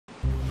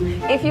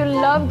If you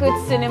love good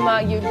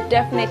cinema, you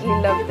definitely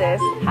love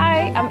this.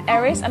 Hi, I'm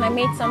Eris and I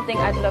made something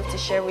I'd love to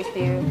share with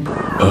you.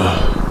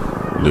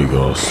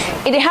 Lagos.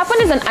 E Dey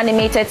Happen is an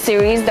animated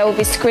series that will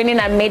be screening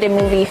at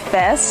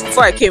MadeAMovieFest.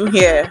 Before I came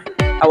here,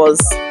 I was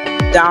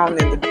down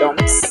in the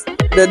dumps.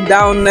 The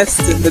downest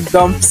in the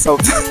dumps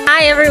of...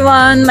 Hi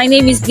everyone, my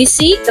name is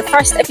BC. The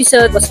first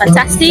episode was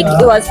fantastic.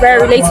 It was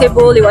very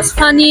relatable, it was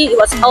funny, it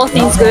was all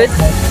things good.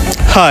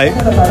 Hi,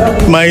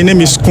 my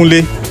name is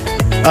Kunle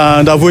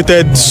and I've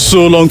waited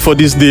so long for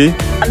this day.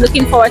 I'm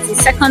looking forward to the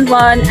second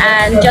one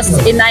and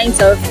just a night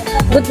of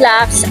good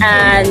laughs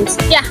and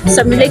yeah,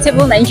 some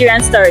relatable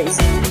Nigerian stories.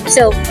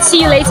 So,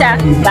 see you later.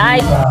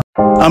 Bye.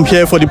 I'm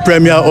here for the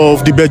premiere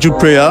of the Beju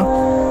Prayer.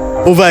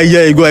 Over a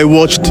year ago, I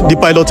watched the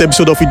pilot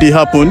episode of E Dey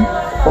Happen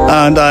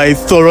and I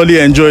thoroughly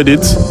enjoyed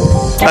it.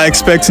 I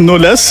expect no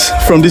less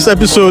from this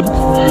episode.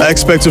 I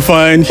expect to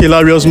find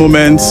hilarious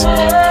moments,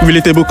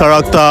 relatable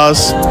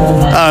characters,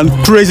 and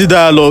crazy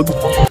dialogue.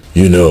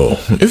 You know,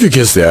 if you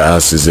kiss their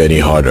asses any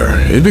harder,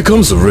 it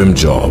becomes a rim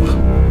job.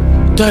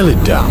 Dial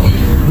it down.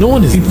 No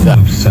one is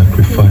that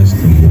sacrificed.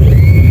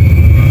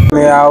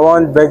 Yeah, I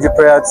want Beju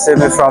Prayer to save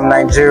me from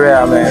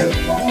Nigeria, man.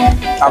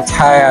 I'm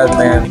tired,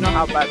 man. You know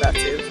how bad that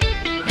is.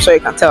 I'm sure you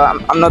can tell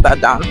I'm not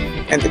that down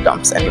in the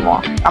dumps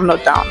anymore. I'm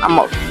not down, I'm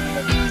up.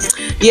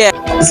 Yeah.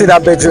 You see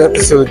that Beju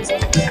episode?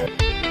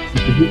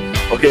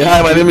 Okay,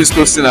 hi, my name is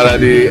Tosin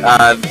Alade,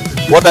 and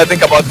what I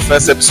think about the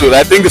first episode,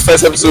 I think the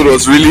first episode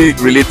was really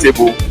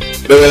relatable.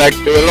 There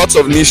were lots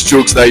of niche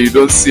jokes that you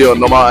don't see on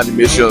normal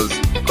animations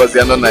because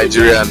they are not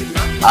Nigerian,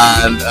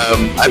 and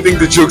I think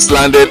the jokes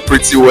landed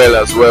pretty well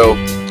as well.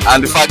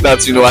 And the fact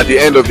that, you know, at the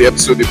end of the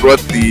episode they brought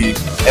the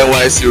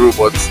NYC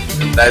robot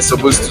that is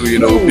supposed to, you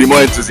know, be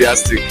more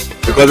enthusiastic,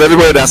 because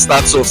everybody that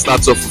starts off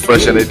with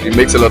fresh energy. It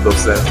makes a lot of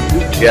sense.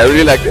 Yeah, I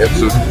really like the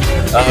episode.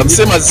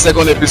 Same as the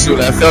second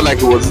episode, I felt like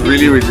it was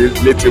really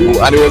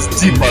relatable and it was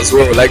deep as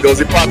well. Like there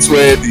was a part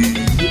where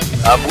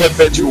where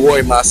Beju wore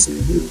a mask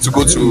to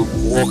go to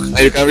work, and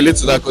you can relate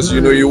to that because,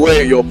 you know, you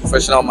wear your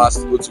professional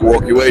mask to go to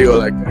work. You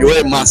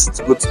wear a mask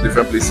to go to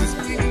different places.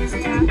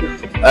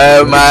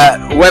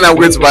 When I'm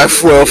going to buy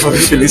fuel from the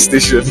filling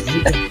station.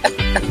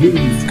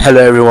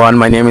 Hello everyone,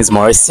 my name is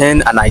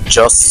Morrison and I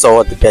just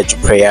saw the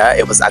Beju Prayer.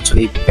 It was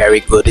actually very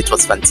good. It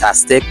was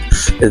fantastic.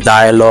 The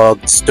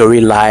dialogue,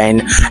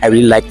 storyline, I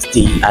really liked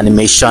the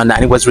animation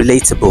and it was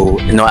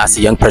relatable. You know, as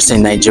a young person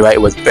in Nigeria,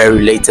 it was very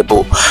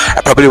relatable.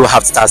 I probably will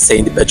have to start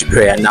saying the Beju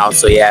Prayer now,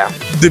 so yeah.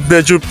 The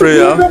Beju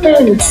Prayer.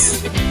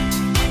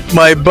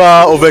 My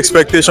bar of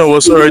expectation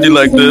was already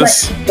like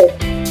this,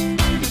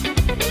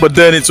 but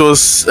then it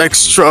was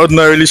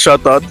extraordinarily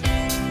shattered.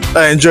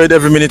 I enjoyed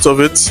every minute of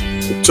it.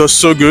 It was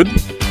so good.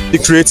 The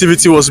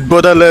creativity was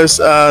borderless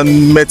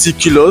and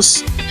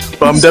meticulous,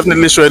 but I'm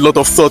definitely sure a lot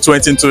of thought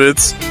went into it.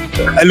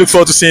 I look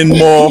forward to seeing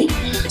more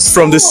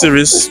from this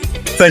series.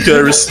 Thank you,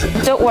 Eris.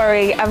 Don't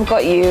worry, I've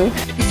got you.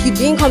 If you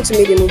didn't come to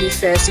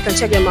MadeAMovieFest, you can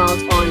check them out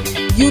on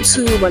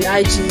YouTube, on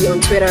IG, on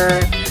Twitter,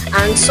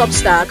 and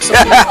Substack.